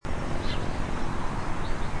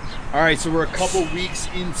All right, so we're a couple weeks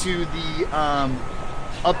into the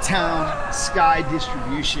Uptown Sky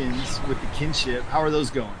distributions with the kinship. How are those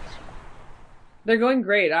going? They're going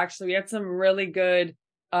great, actually. We had some really good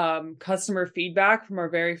customer feedback from our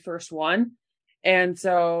very first one. And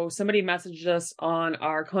so somebody messaged us on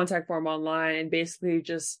our contact form online and basically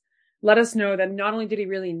just let us know that not only did he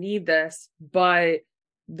really need this, but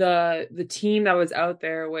the team that was out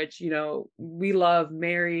there, which, we love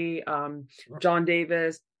Mary, John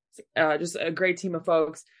Davis, just a great team of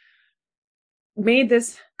folks, made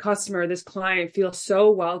this customer, this client feel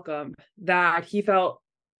so welcome that he felt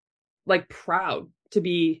like proud to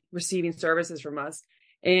be receiving services from us.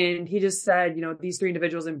 And he just said, these three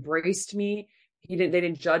individuals embraced me. They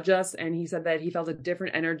didn't judge us. And he said that he felt a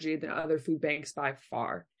different energy than other food banks by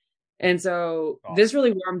far. And so this Awesome.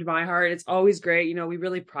 really warmed my heart. It's always great. We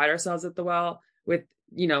really pride ourselves at the Well with,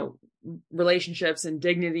 relationships and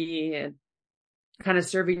dignity and kind of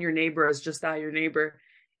serving your neighbor as just that, your neighbor.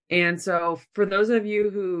 And so for those of you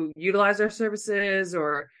who utilize our services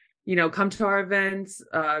or, come to our events,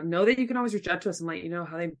 know that you can always reach out to us and let you know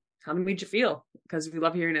how they made you feel, because we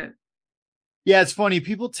love hearing it. Yeah, it's funny.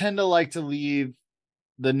 People tend to like to leave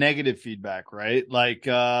the negative feedback, right? Like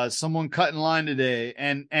someone cut in line today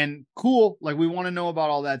and cool. Like we want to know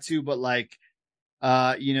about all that too, but like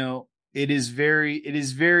it is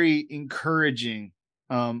very encouraging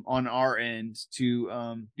on our end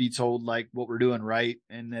to be told like what we're doing right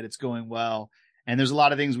and that it's going well. And there's a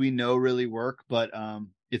lot of things we know really work, but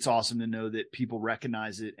it's awesome to know that people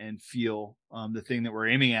recognize it and feel the thing that we're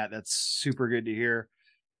aiming at. That's super good to hear.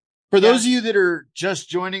 For those Yeah. of you that are just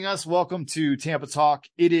joining us, welcome to Tampa Talk.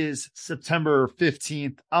 It is September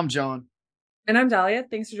 15th. I'm John. And I'm Dahlia.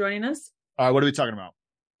 Thanks for joining us. All right, what are we talking about?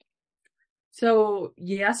 So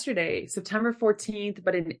yesterday, September 14th,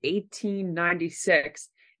 but in 1896,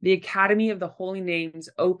 the Academy of the Holy Names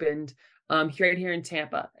opened right here in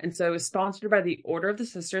Tampa. And so it was sponsored by the Order of the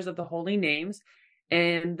Sisters of the Holy Names.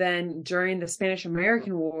 And then during the Spanish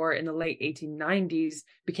American War in the late 1890s,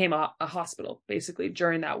 became a hospital, basically,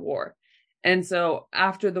 during that war. And so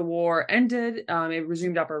after the war ended, it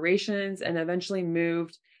resumed operations and eventually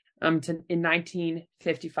moved in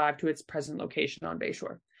 1955 to its present location on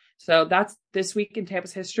Bayshore. So that's this week in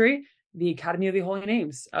Tampa's history. The Academy of the Holy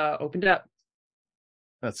Names opened up.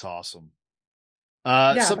 That's awesome.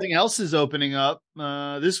 Yeah, Something else is opening up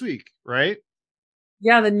this week, right?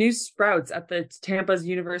 yeah. The new Sprouts at the Tampa's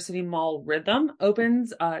University Mall Rhythm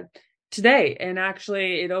opens today, and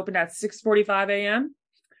actually, it opened at 6:45 a.m.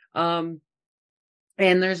 Um,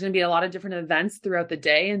 and there's going to be a lot of different events throughout the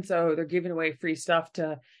day, and so they're giving away free stuff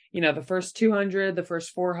to the first 200, the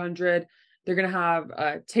first 400. They're going to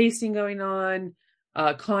have tasting going on,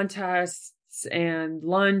 contests and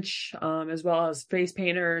lunch, as well as face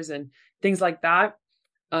painters and things like that.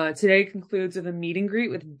 Today concludes with a meet and greet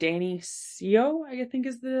with Danny Seo, I think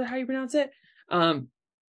is the how you pronounce it,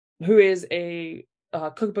 who is a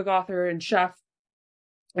cookbook author and chef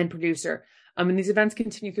and producer. And these events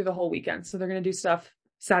continue through the whole weekend. So they're going to do stuff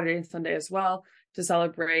Saturday and Sunday as well to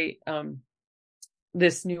celebrate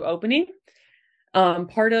this new opening.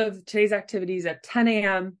 Part of today's activities at 10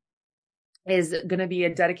 a.m. is going to be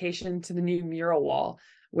a dedication to the new mural wall,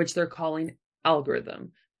 which they're calling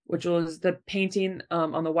Algorithm, which was the painting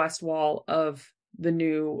on the west wall of the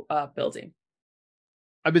new building.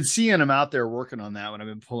 I've been seeing them out there working on that when I've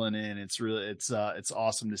been pulling in. It's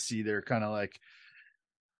awesome to see. They're kind of like,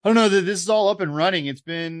 I don't know that this is all up and running. It's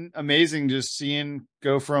been amazing just seeing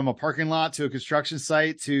go from a parking lot to a construction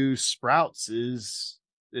site to Sprouts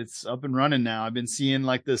it's up and running now. I've been seeing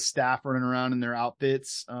like the staff running around in their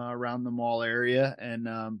outfits around the mall area and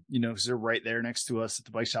because they're right there next to us at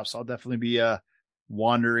the bike shop. So I'll definitely be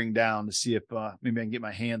wandering down to see if maybe I can get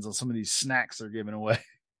my hands on some of these snacks they're giving away.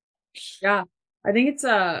 Yeah, I think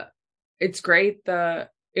it's great.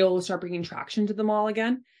 It'll start bringing traction to the mall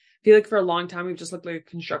again. I feel like for a long time we've just looked like a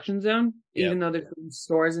construction zone, Yep. even though there's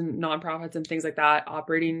stores and nonprofits and things like that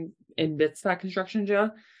operating in bits of that construction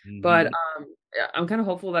zone. But Mm-hmm. yeah, I'm kind of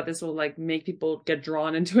hopeful that this will like make people get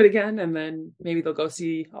drawn into it again, and then maybe they'll go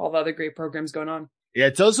see all the other great programs going on. Yeah,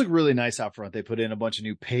 it does look really nice out front. They put in a bunch of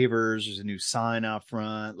new pavers. There's a new sign out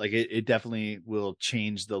front. Like it definitely will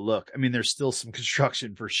change the look. I mean, there's still some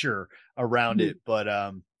construction for sure around Mhm. it,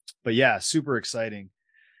 but yeah, super exciting.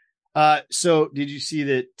 So did you see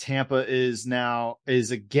that Tampa is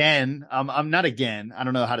again, I'm not again, I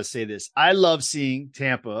don't know how to say this. I love seeing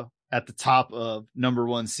Tampa at the top of number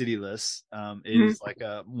one city lists. It Mhm. is like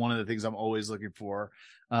one of the things I'm always looking for.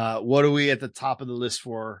 What are we at the top of the list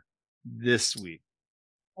for this week?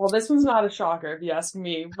 Well, this one's not a shocker if you ask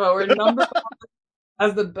me, but we're number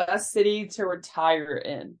as the best city to retire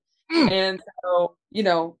in. And so,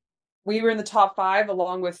 we were in the top five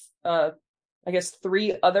along with, I guess,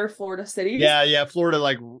 three other Florida cities. Yeah. Florida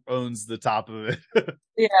like owns the top of it.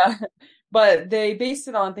 Yeah. But they based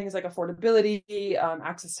it on things like affordability,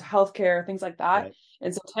 access to healthcare, things like that. Yep.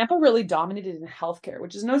 And so Tampa really dominated in healthcare,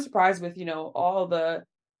 which is no surprise with, all the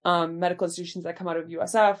medical institutions that come out of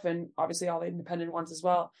USF and obviously all the independent ones as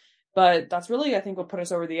well. But that's really, I think, what put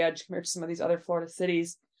us over the edge compared to some of these other Florida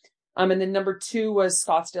cities. And then number two was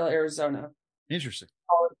Scottsdale, Arizona. Interesting.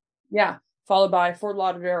 Yeah. Followed by Fort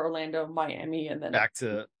Lauderdale, Orlando, Miami, and then Back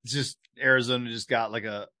to just Arizona just got like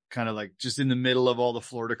a kind of like just in the middle of all the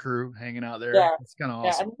Florida crew hanging out there. yeah, It's kind of yeah.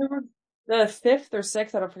 awesome. I remember the fifth or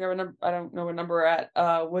sixth, I don't know what number we're at,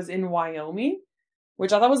 was in Wyoming,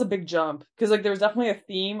 which I thought was a big jump because like there was definitely a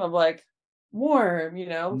theme of like warm,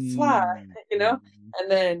 flat, Mm-hmm.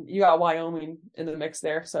 and then you got Wyoming in the mix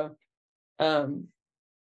there. So, um,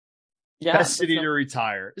 yeah, Best city to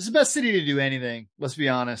retire. It's the best city to do anything. Let's be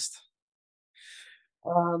honest.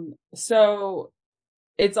 So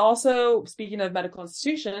it's also, speaking of medical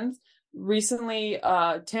institutions, recently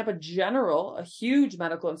Tampa General, a huge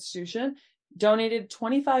medical institution, donated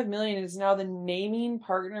 25 million and is now the naming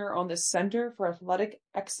partner on the Center for Athletic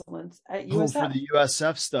Excellence at USF. Oh, for the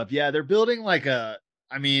USF stuff. Yeah, they're building like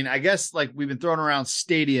I guess like we've been throwing around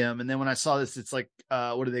stadium, and then when I saw this, it's like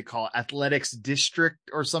what do they call it? Athletics district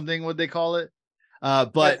or something, what they call it.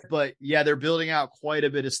 But yeah, they're building out quite a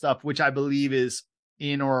bit of stuff, which I believe is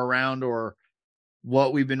in or around or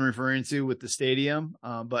what we've been referring to with the stadium.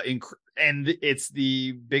 And it's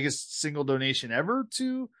the biggest single donation ever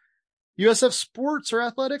to USF sports or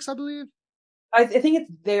athletics, I believe. I think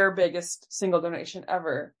it's their biggest single donation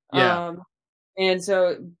ever. Yeah. And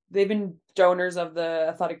so they've been donors of the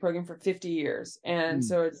athletic program for 50 years. And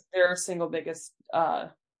so it's their single biggest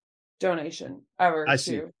donation ever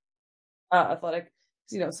to athletic.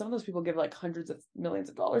 Some of those people give like hundreds of millions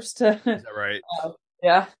of dollars to. Is that right?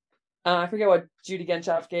 Yeah. I forget what Judy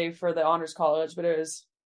Genshaf gave for the honors college, but it was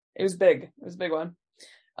big. It was a big one.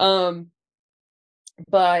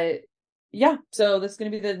 But yeah, so this is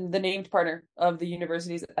going to be the named partner of the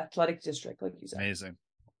university's athletic district, like you said. Amazing.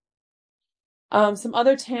 Some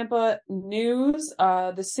other Tampa news.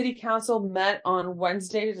 The city council met on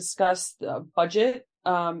Wednesday to discuss the budget,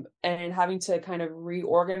 and having to kind of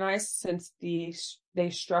reorganize since they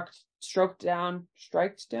struck down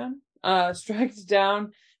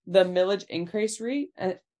the millage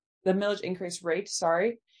increase rate,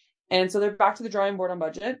 sorry. And so they're back to the drawing board on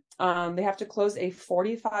budget. They have to close a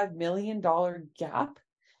 $45 million gap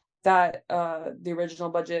that the original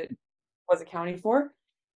budget was accounting for.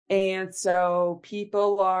 And so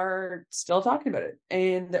people are still talking about it.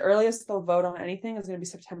 And the earliest they'll vote on anything is going to be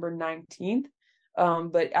September 19th.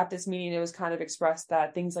 But at this meeting, it was kind of expressed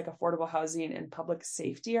that things like affordable housing and public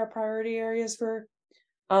safety are priority areas for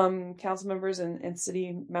council members and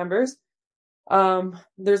city members.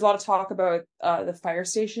 There's a lot of talk about the fire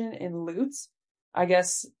station in Lutz. I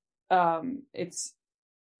guess it's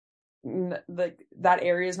like that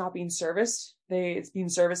area is not being serviced. It's being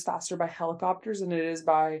serviced faster by helicopters than it is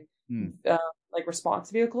by like response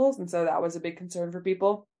vehicles, and so that was a big concern for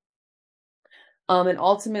people. And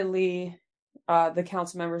ultimately, the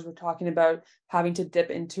council members were talking about having to dip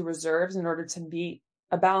into reserves in order to meet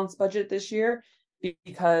a balanced budget this year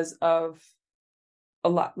because of a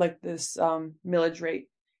lot like this millage rate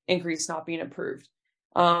increase not being approved.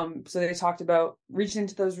 So they talked about reaching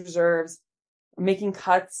into those reserves, making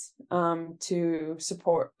cuts to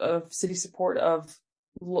city support of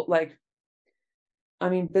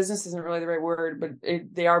business isn't really the right word, but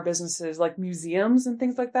they are businesses like museums and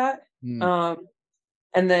things like that. And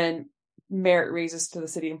then merit raises to the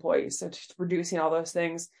city employees. So just reducing all those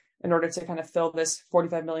things in order to kind of fill this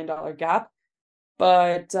 $45 million gap.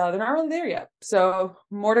 But they're not really there yet. So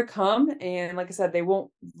more to come. And like I said, they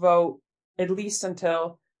won't vote at least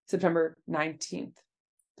until September 19th. So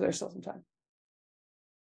there's still some time.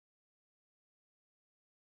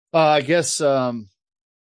 I guess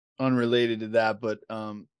unrelated to that, but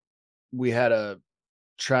we had a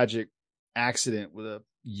tragic accident with a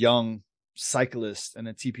young cyclist and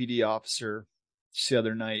a TPD officer the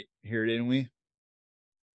other night here, didn't we?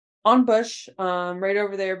 On Bush, right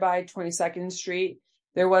over there by 22nd Street,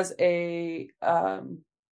 there was a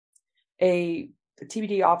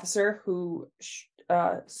TPD officer who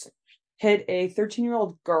hit a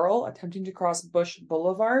 13-year-old girl attempting to cross Bush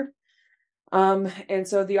Boulevard. And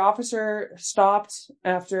so the officer stopped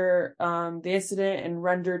after the incident and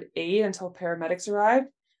rendered aid until paramedics arrived.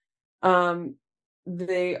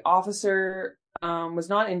 The officer was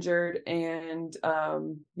not injured, and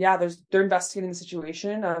yeah, they're investigating the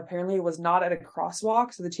situation. Apparently it was not at a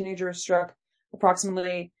crosswalk, so the teenager was struck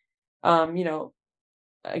approximately, you know,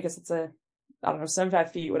 I guess it's I don't know,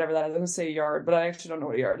 75 feet, whatever that is. I'm gonna say a yard, but I actually don't know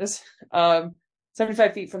what a yard is.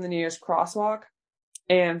 75 feet from the nearest crosswalk.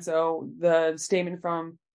 And so the statement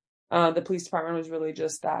from the police department was really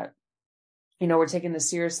just that, you know, we're taking this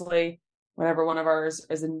seriously. Whenever one of ours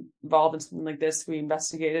is involved in something like this, we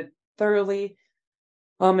investigate it thoroughly.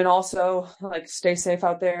 And also, like, stay safe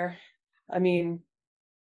out there. I mean,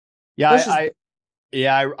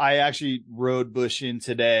 Yeah, I actually rode Bush in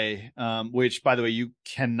today, which, by the way, you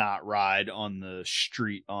cannot ride on the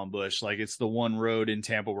street on Bush. Like, it's the one road in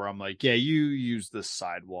Tampa where I'm like, yeah, you use the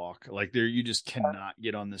sidewalk. Like, there, you just cannot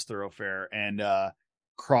get on this thoroughfare, and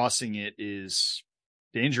crossing it is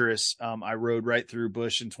dangerous. I rode right through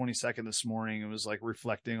Bush in 22nd this morning. It was like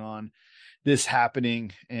reflecting on this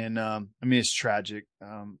happening, and I mean, it's tragic.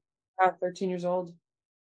 13 years old.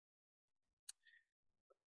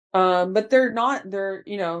 But they're,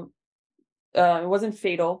 you know, it wasn't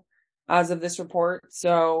fatal as of this report.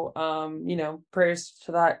 So, you know, prayers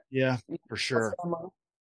to that. Yeah, for sure.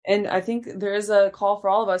 And I think there is a call for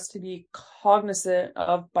all of us to be cognizant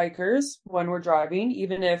of bikers when we're driving,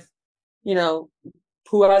 even if, you know,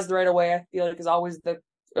 who has the right of way, I feel like is always the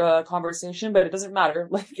conversation, but it doesn't matter.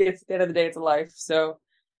 Like, it's at the end of the day, it's a life. So,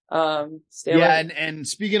 stay Yeah, alert. and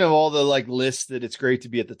speaking of all the like lists that it's great to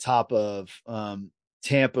be at the top of,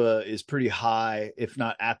 Tampa is pretty high, if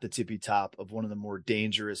not at the tippy top of one of the more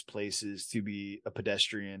dangerous places to be a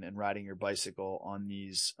pedestrian and riding your bicycle on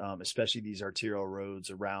these, especially these arterial roads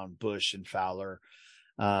around Bush and Fowler.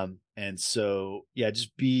 And so, yeah, just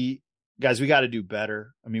guys, we got to do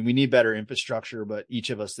better. I mean, we need better infrastructure, but each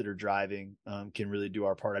of us that are driving, can really do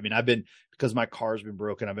our part. I mean, because my car's been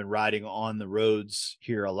broken, I've been riding on the roads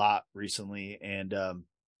here a lot recently, and,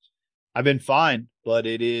 I've been fine, but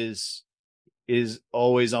it is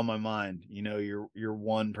always on my mind. You know, you're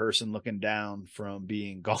one person looking down from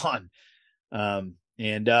being gone. And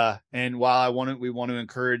while we want to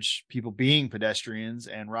encourage people being pedestrians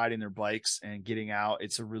and riding their bikes and getting out,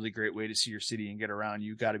 it's a really great way to see your city and get around.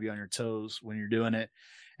 You got to be on your toes when you're doing it.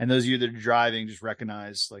 And those of you that are driving, just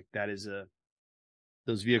recognize like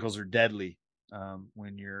those vehicles are deadly.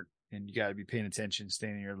 And you got to be paying attention,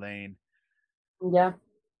 staying in your lane. Yeah.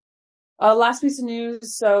 Last piece of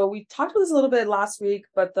news. So we talked about this a little bit last week,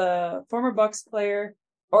 but the former Bucks player,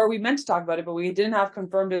 or we meant to talk about it, but we didn't have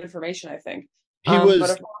confirmed information, I think.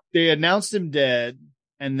 They announced him dead,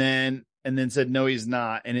 and then said, no, he's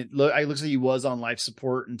not. And it looks like he was on life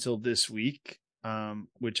support until this week.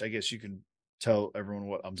 Which I guess you can tell everyone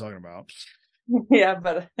what I'm talking about. Yeah,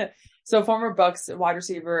 but so former Bucks wide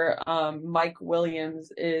receiver, Mike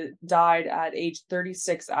Williams died at age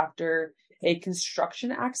 36 after a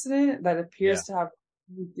construction accident that appears to have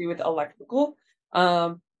to do with electrical.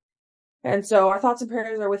 And so our thoughts and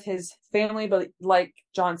prayers are with his family, but like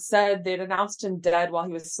John said, they'd announced him dead while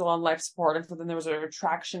he was still on life support. And so then there was a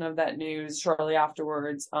retraction of that news shortly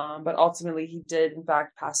afterwards. But ultimately he did in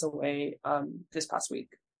fact pass away, this past week.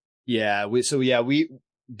 Yeah. Dali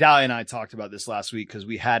and I talked about this last week because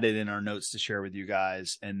we had it in our notes to share with you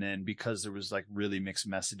guys. And then because there was like really mixed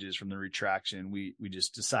messages from the retraction, we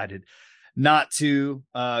just decided not to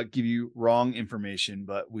give you wrong information,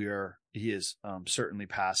 but he is certainly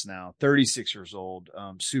past now. 36 years old,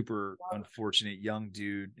 super unfortunate young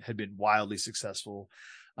dude, had been wildly successful.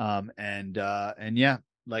 And yeah,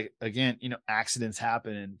 like, again, you know, accidents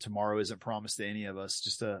happen and tomorrow isn't promised to any of us.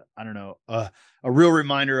 Just a real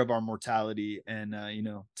reminder of our mortality, and you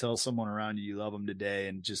know, tell someone around you love them today,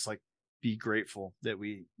 and just like be grateful that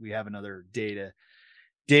we have another day to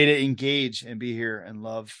engage and be here and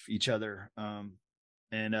love each other.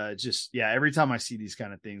 Every time I see these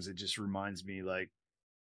kind of things, it just reminds me, like,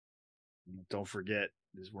 don't forget,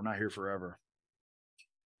 we're not here forever.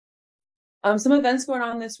 Some events going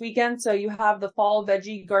on this weekend. So you have the Fall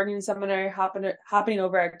Veggie Gardening Seminar happening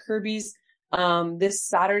over at Kirby's this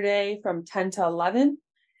Saturday from 10 to 11.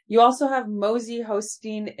 You also have Mosey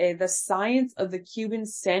hosting the Science of the Cuban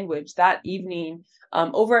Sandwich that evening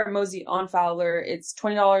over at Mosey on Fowler. It's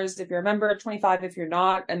 $20 if you're a member, $25 if you're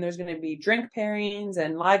not. And there's going to be drink pairings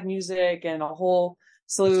and live music and a whole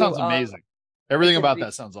slew. That sounds amazing. Everything about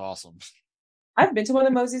that sounds awesome. I've been to one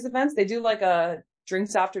of Mosey's events. They do like a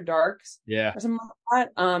drinks after darks. Yeah. Or something like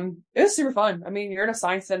that. It was super fun. I mean, you're in a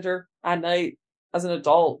science center at night as an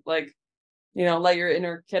adult, like, you know, let your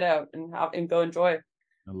inner kid out and go enjoy.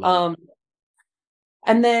 And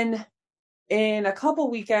then in a couple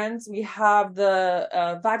weekends, we have the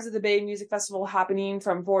Vibes of the Bay Music Festival happening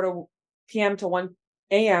from 4 p.m. to 1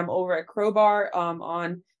 a.m. over at Crowbar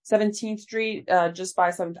on 17th Street, just by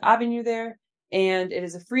 7th Avenue there. And it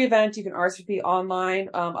is a free event. You can RSVP online.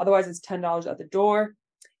 Otherwise, it's $10 at the door.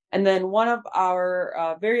 And then one of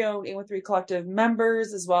our very own 813 Collective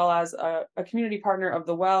members, as well as a community partner of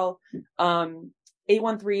the Well,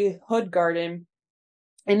 813 Hood Garden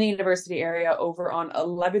in the university area over on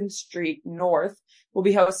 11th Street North will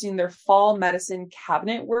be hosting their fall medicine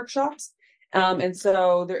cabinet workshops. And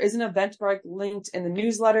so there is an Eventbrite linked in the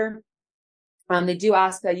newsletter. They do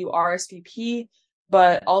ask that you RSVP,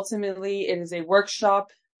 but ultimately it is a workshop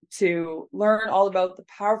to learn all about the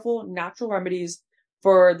powerful natural remedies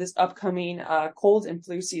for this upcoming cold and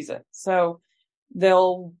flu season. So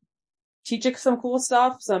they'll teach you some cool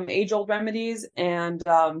stuff, some age-old remedies, and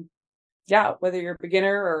whether you're a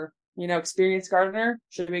beginner or experienced gardener,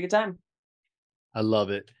 should be a good time. I love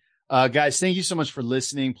it. Guys, thank you so much for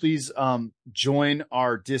listening. Please join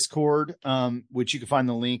our Discord, which you can find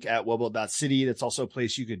the link at wellbuilt.city. That's also a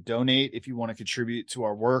place you could donate if you want to contribute to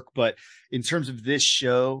our work. But in terms of this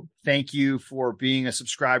show, thank you for being a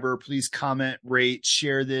subscriber. Please comment, rate,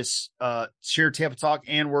 share this, share Tampa Talk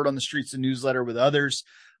and Word on the Streets, the newsletter, with others.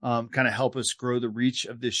 Kind of help us grow the reach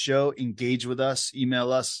of this show. Engage with us,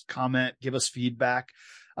 email us, comment, give us feedback.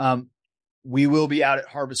 We will be out at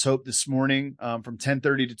Harvest Hope this morning from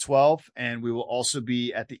 10:30 to 12, and we will also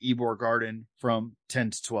be at the Ybor Garden from 10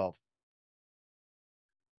 to 12.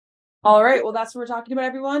 All right. Well, that's what we're talking about,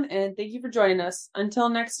 everyone. And thank you for joining us. Until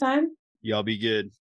next time. Y'all be good.